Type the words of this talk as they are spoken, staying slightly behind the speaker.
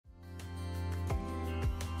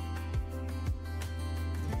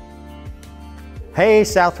Hey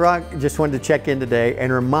South Rock, just wanted to check in today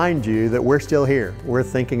and remind you that we're still here. We're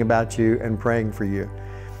thinking about you and praying for you.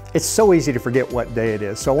 It's so easy to forget what day it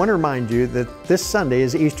is, so I want to remind you that this Sunday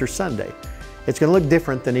is Easter Sunday. It's going to look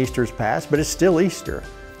different than Easter's past, but it's still Easter.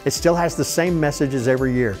 It still has the same message as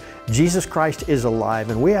every year. Jesus Christ is alive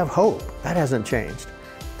and we have hope. That hasn't changed.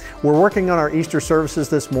 We're working on our Easter services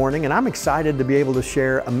this morning and I'm excited to be able to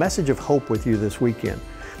share a message of hope with you this weekend.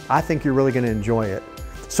 I think you're really going to enjoy it.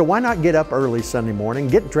 So why not get up early Sunday morning,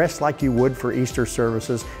 get dressed like you would for Easter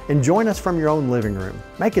services, and join us from your own living room.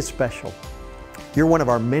 Make it special. You're one of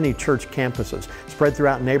our many church campuses spread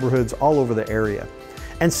throughout neighborhoods all over the area.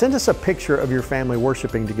 And send us a picture of your family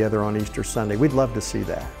worshiping together on Easter Sunday. We'd love to see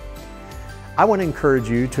that. I want to encourage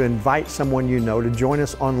you to invite someone you know to join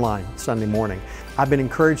us online Sunday morning. I've been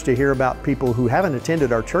encouraged to hear about people who haven't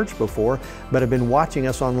attended our church before, but have been watching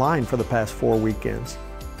us online for the past 4 weekends.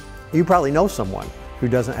 You probably know someone who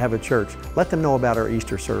doesn't have a church. Let them know about our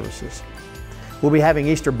Easter services. We'll be having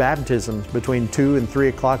Easter baptisms between 2 and 3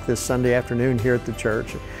 o'clock this Sunday afternoon here at the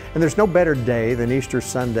church. And there's no better day than Easter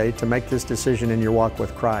Sunday to make this decision in your walk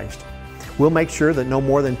with Christ. We'll make sure that no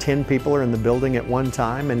more than 10 people are in the building at one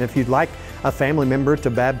time. And if you'd like a family member to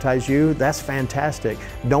baptize you, that's fantastic.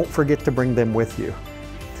 Don't forget to bring them with you.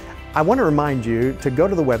 I want to remind you to go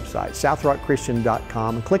to the website,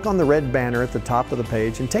 southrockchristian.com, and click on the red banner at the top of the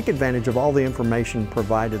page and take advantage of all the information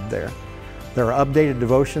provided there. There are updated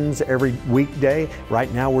devotions every weekday. Right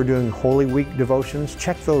now we're doing Holy Week devotions.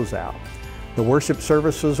 Check those out. The worship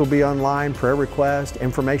services will be online, prayer requests,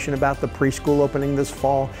 information about the preschool opening this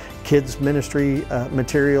fall, kids ministry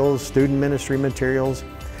materials, student ministry materials.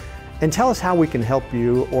 And tell us how we can help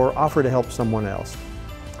you or offer to help someone else.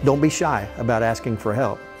 Don't be shy about asking for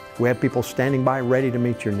help. We have people standing by ready to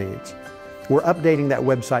meet your needs. We're updating that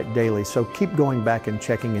website daily, so keep going back and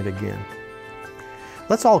checking it again.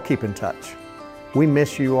 Let's all keep in touch. We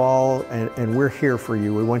miss you all and we're here for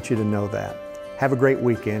you. We want you to know that. Have a great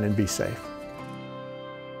weekend and be safe.